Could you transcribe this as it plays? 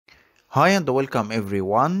Hi and welcome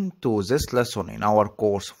everyone to this lesson in our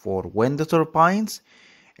course for wind turbines.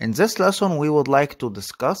 In this lesson we would like to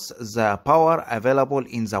discuss the power available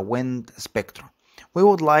in the wind spectrum. We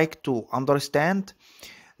would like to understand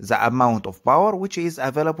the amount of power which is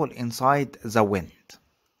available inside the wind.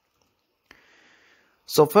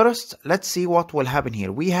 So first let's see what will happen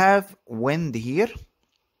here. We have wind here,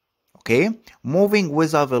 moving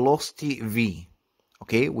with a velocity v.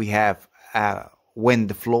 We have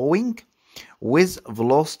wind flowing with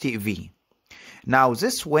velocity v. Now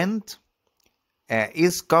this wind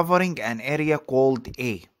is covering an area called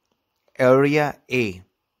A. Area A.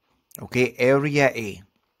 Area A.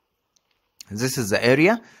 This is the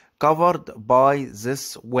area covered by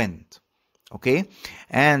this wind.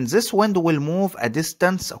 And this wind will move a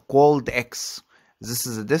distance called x. This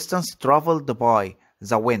is the distance traveled by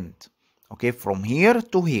the wind. From here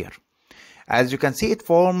to here. As you can see, it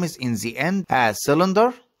forms in the end a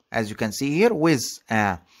cylinder, as you can see here, with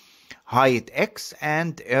height x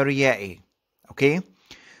and area A.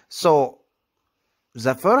 So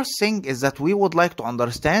the first thing is that we would like to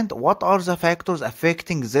understand what are the factors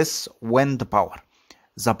affecting this wind power,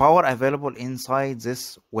 the power available inside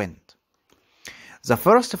this wind. The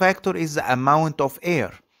first factor is the amount of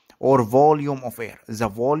air or volume of air, the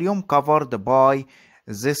volume covered by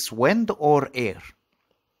this wind or air.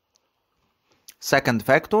 Second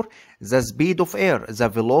factor, the speed of air, the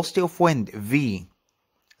velocity of wind, v.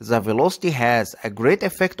 The velocity has a great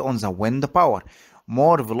effect on the wind power.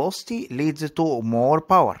 More velocity leads to more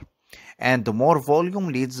power, and more volume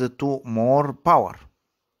leads to more power.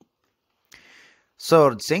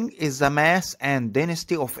 Third thing is the mass and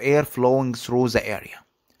density of air flowing through the area.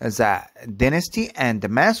 The density and the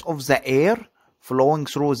mass of the air flowing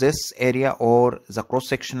through this area or the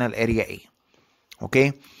cross-sectional area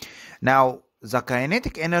A. Now, the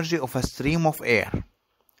kinetic energy of a stream of air.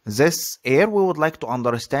 This air, we would like to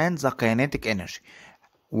understand the kinetic energy.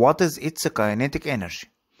 What is its kinetic energy?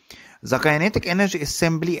 The kinetic energy is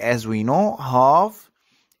simply, as we know, half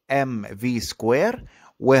mv square,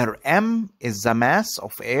 where m is the mass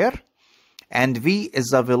of air and v is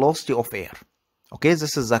the velocity of air.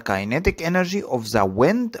 This is the kinetic energy of the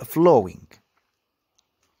wind flowing.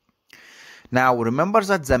 Now, remember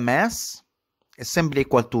that the mass is simply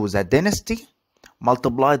equal to the density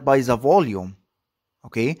multiplied by the volume.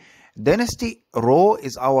 Density, rho,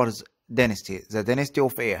 is our density, the density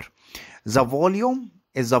of air. The volume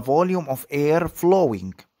is the volume of air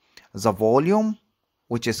flowing. The volume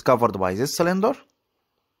which is covered by this cylinder.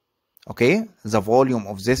 The volume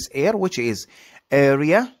of this air, which is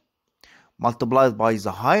area, multiplied by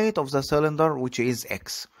the height of the cylinder, which is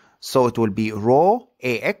x. So it will be rho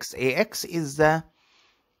ax. Ax is the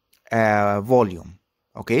volume.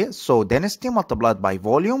 So density multiplied by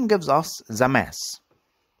volume gives us the mass.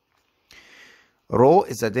 Rho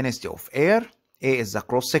is the density of air. A is the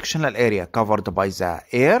cross-sectional area covered by the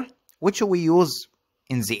air, which we use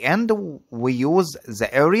in the end. We use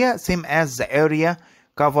the area same as the area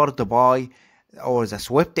covered by, or the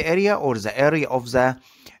swept area, or the area of the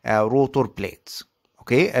rotor plates.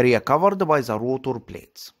 Area covered by the rotor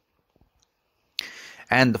plates.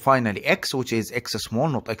 And finally, x, which is x small,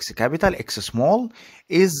 not x capital, x small,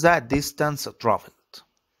 is the distance traveled.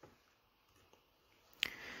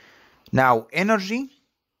 Now, energy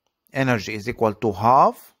is equal to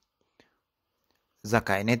half the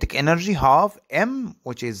kinetic energy, half m,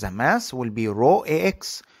 which is the mass, will be rho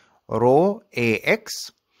ax,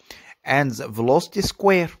 and the velocity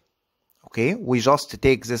square. We just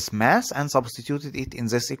take this mass and substituted it in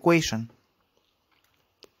this equation.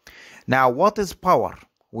 Now, what is power?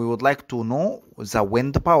 We would like to know the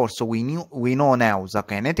wind power. So we know now the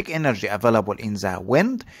kinetic energy available in the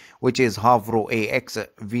wind, which is half rho ax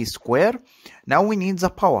v square. Now we need the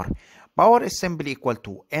power. Power is simply equal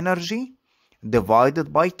to energy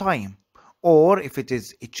divided by time. Or if it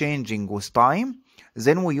is changing with time,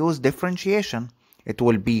 then we use differentiation. It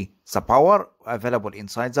will be the power available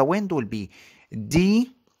inside the wind will be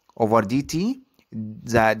d over dt,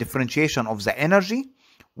 the differentiation of the energy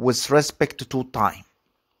with respect to time.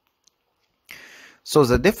 So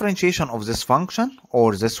the differentiation of this function,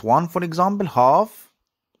 or this one, for example, half,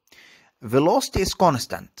 velocity is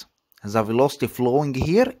constant. The velocity flowing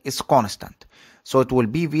here is constant. So it will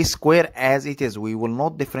be v square as it is. We will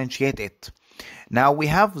not differentiate it. Now we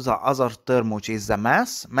have the other term, which is the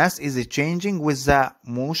mass. Mass is changing with the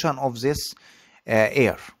motion of this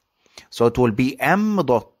air. So it will be m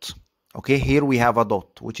dot. Here we have a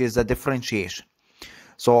dot, which is the differentiation.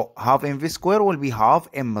 So half mv square will be half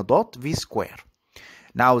m dot v square.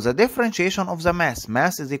 Now the differentiation of the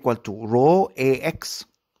mass is equal to rho ax.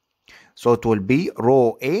 So it will be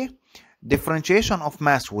rho A differentiation of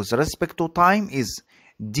mass with respect to time is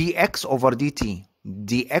dx over dt,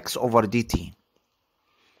 dx over dt.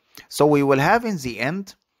 So we will have in the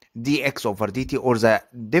end dx over dt, or the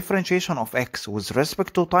differentiation of x with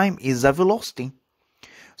respect to time is the velocity.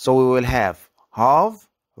 So we will have half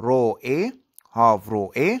rho a,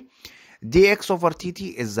 dx over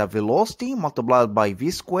dt is the velocity multiplied by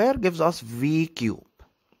v square gives us v cube.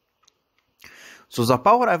 So the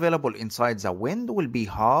power available inside the wind will be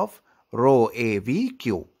half rho a v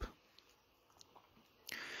cube.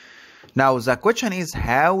 Now the question is,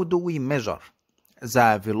 how do we measure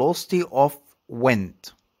the velocity of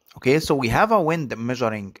wind? Okay, so we have a wind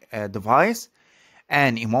measuring device,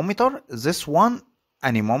 an anemometer. This one,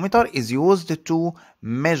 anemometer, is used to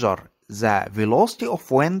measure the velocity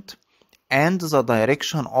of wind and the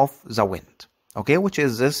direction of the wind. Okay, which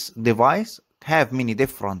is this device, have many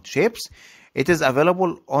different shapes. It is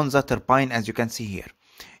available on the turbine, as you can see here.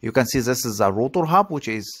 You can see this is a rotor hub which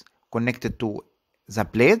is connected to the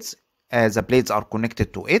blades. The blades are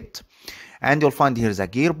connected to it, and you'll find here the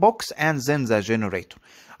gearbox and then the generator.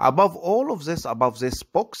 Above all of this, above this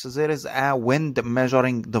box, there is a wind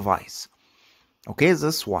measuring device. Okay,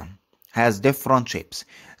 this one has different shapes.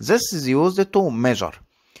 This is used to measure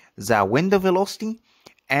the wind velocity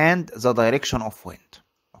and the direction of wind.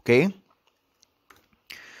 Okay.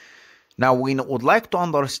 Now we would like to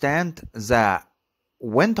understand the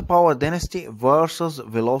wind power density versus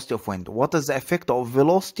velocity of wind. What is the effect of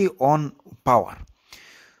velocity on power?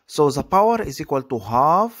 So the power is equal to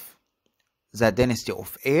half the density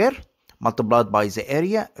of air multiplied by the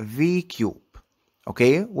area V cube.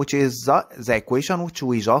 Okay, which is the equation which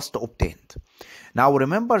we just obtained. Now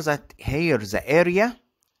remember that here the area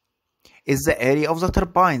is the area of the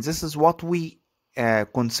turbine. This is what we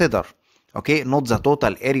consider. Okay, not the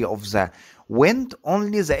total area of the wind,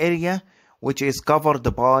 only the area which is covered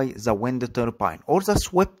by the wind turbine or the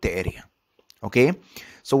swept area. Okay,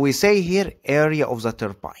 so we say here area of the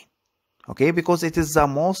turbine. Okay, because it is the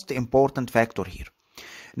most important factor here.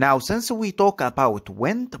 Now, since we talk about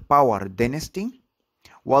wind power density,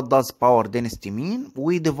 what does power density mean?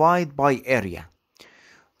 We divide by area.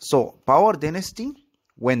 So power density,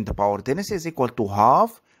 wind power density, is equal to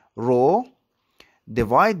half rho.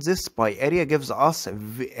 Divide this by area gives us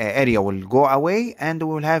area will go away and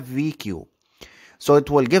we will have V cube. So it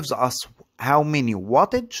will gives us how many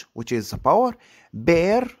wattage, which is power,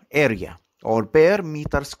 per area or per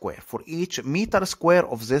meter square for each meter square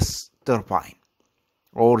of this turbine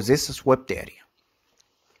or this swept area.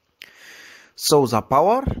 So the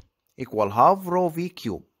power equal half rho V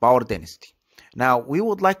cube, power density. Now we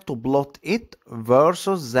would like to plot it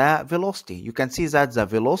versus the velocity. You can see that the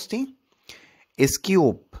velocity is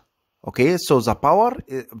cube. Okay, so the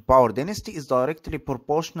power density is directly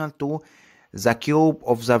proportional to the cube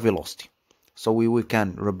of the velocity. So we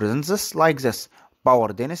can represent this like this: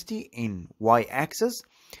 power density in y-axis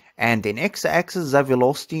and in x-axis the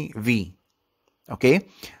velocity v. Okay,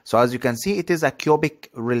 so as you can see, it is a cubic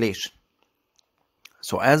relation.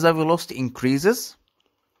 So as the velocity increases,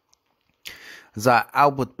 the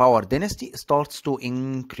output power density starts to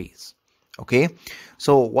increase. Okay,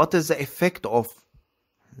 so what is the effect of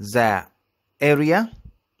the area?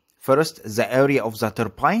 First, the area of the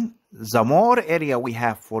turbine. The more area we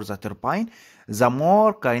have for the turbine, the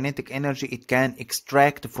more kinetic energy it can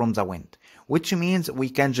extract from the wind, which means we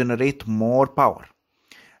can generate more power.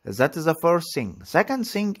 That is the first thing. Second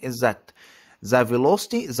thing is that the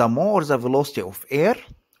velocity, the more the velocity of air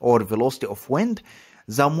or velocity of wind,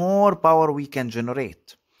 the more power we can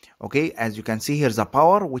generate. Okay, as you can see here, the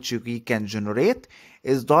power which we can generate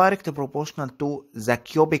is directly proportional to the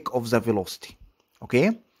cubic of the velocity.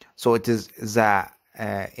 Okay, so it is the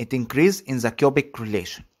it increases in the cubic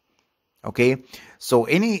relation. Okay, so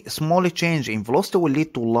any small change in velocity will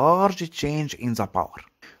lead to large change in the power.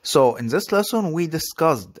 So in this lesson we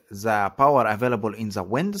discussed the power available in the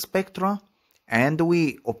wind spectra, and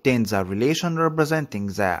we obtained the relation representing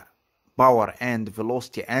the power and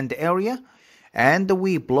velocity and area, and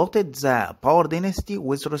we plotted the power density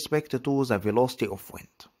with respect to the velocity of wind.